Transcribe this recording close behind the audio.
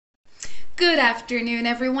Good afternoon,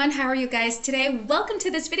 everyone. How are you guys today? Welcome to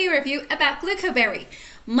this video review about GlucoBerry.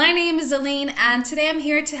 My name is Aline, and today I'm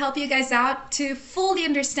here to help you guys out to fully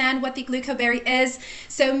understand what the GlucoBerry is.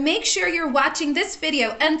 So make sure you're watching this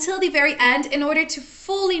video until the very end in order to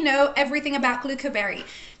fully know everything about GlucoBerry.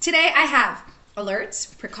 Today I have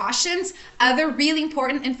alerts, precautions, other really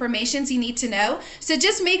important informations you need to know. So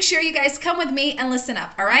just make sure you guys come with me and listen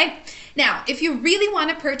up, all right? Now, if you really want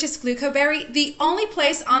to purchase GlucoBerry, the only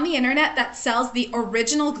place on the internet that sells the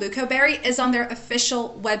original GlucoBerry is on their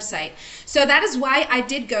official website. So that is why I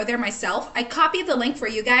did go there myself. I copied the link for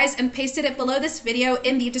you guys and pasted it below this video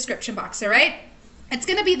in the description box, all right? It's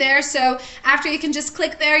going to be there, so after you can just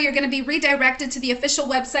click there, you're going to be redirected to the official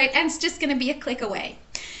website, and it's just going to be a click away.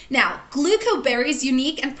 Now, GlucoBerry's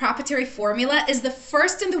unique and proprietary formula is the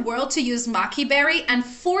first in the world to use maqui berry and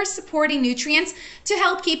 4 supporting nutrients to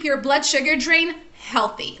help keep your blood sugar drain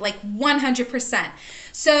healthy, like 100%.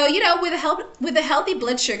 So, you know, with a healthy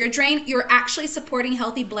blood sugar drain, you're actually supporting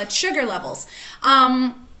healthy blood sugar levels.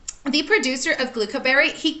 The producer of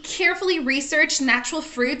GlucoBerry, he carefully researched natural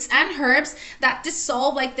fruits and herbs that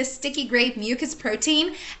dissolve like the sticky gray mucus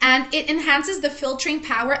protein, and it enhances the filtering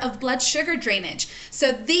power of blood sugar drainage.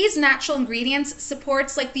 So these natural ingredients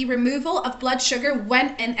supports like the removal of blood sugar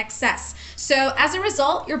when in excess. So as a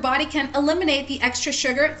result, your body can eliminate the extra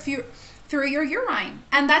sugar through your urine.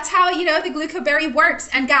 And that's how, you know, the GlucoBerry works.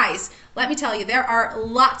 And guys, let me tell you, there are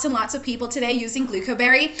lots and lots of people today using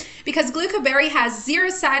GlucoBerry because GlucoBerry has 0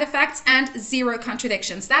 side effects and 0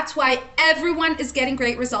 contradictions. That's why everyone is getting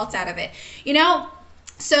great results out of it. You know,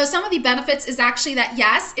 so some of the benefits is actually that,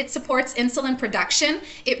 yes, it supports insulin production.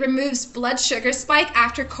 It removes blood sugar spike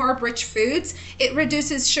after carb-rich foods. It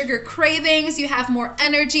reduces sugar cravings. You have more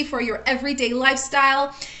energy for your everyday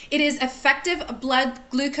lifestyle. It is effective blood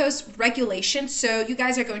glucose regulation. So you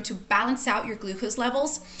guys are going to balance out your glucose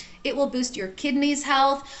levels. It will boost your kidneys'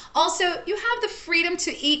 health. Also, you have the freedom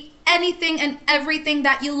to eat anything and everything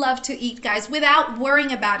that you love to eat, guys, without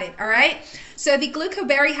worrying about it, all right? So the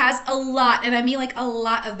GlucoBerry has a lot, and I mean like a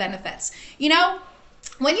lot of benefits. You know,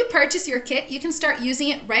 when you purchase your kit, you can start using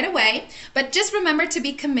it right away, but just remember to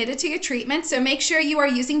be committed to your treatment. So make sure you are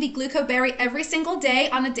using the GlucoBerry every single day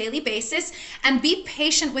on a daily basis, and be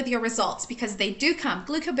patient with your results because they do come.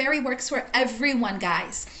 GlucoBerry works for everyone,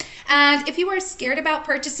 guys. And if you are scared about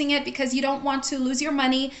purchasing it because you don't want to lose your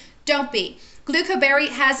money, don't be. GlucoBerry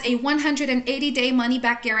has a 180-day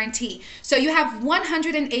money-back guarantee. So you have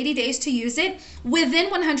 180 days to use it. Within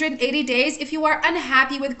 180 days, if you are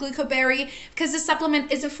unhappy with GlucoBerry because the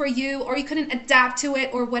supplement isn't for you or you couldn't adapt to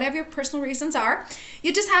it or whatever your personal reasons are,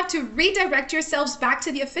 you just have to redirect yourselves back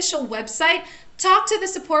to the official website, talk to the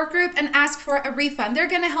support group, and ask for a refund. They're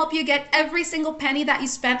going to help you get every single penny that you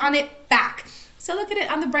spent on it back. So look at it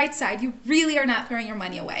on the bright side. You really are not throwing your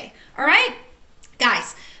money away. All right?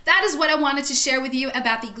 Guys, that is what I wanted to share with you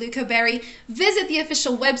about the GlucoBerry. Visit the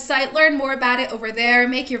official website, learn more about it over there,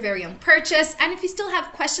 make your very own purchase. And if you still have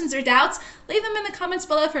questions or doubts, leave them in the comments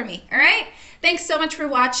below for me. All right? Thanks so much for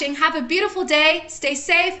watching. Have a beautiful day. Stay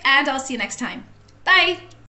safe, and I'll see you next time. Bye.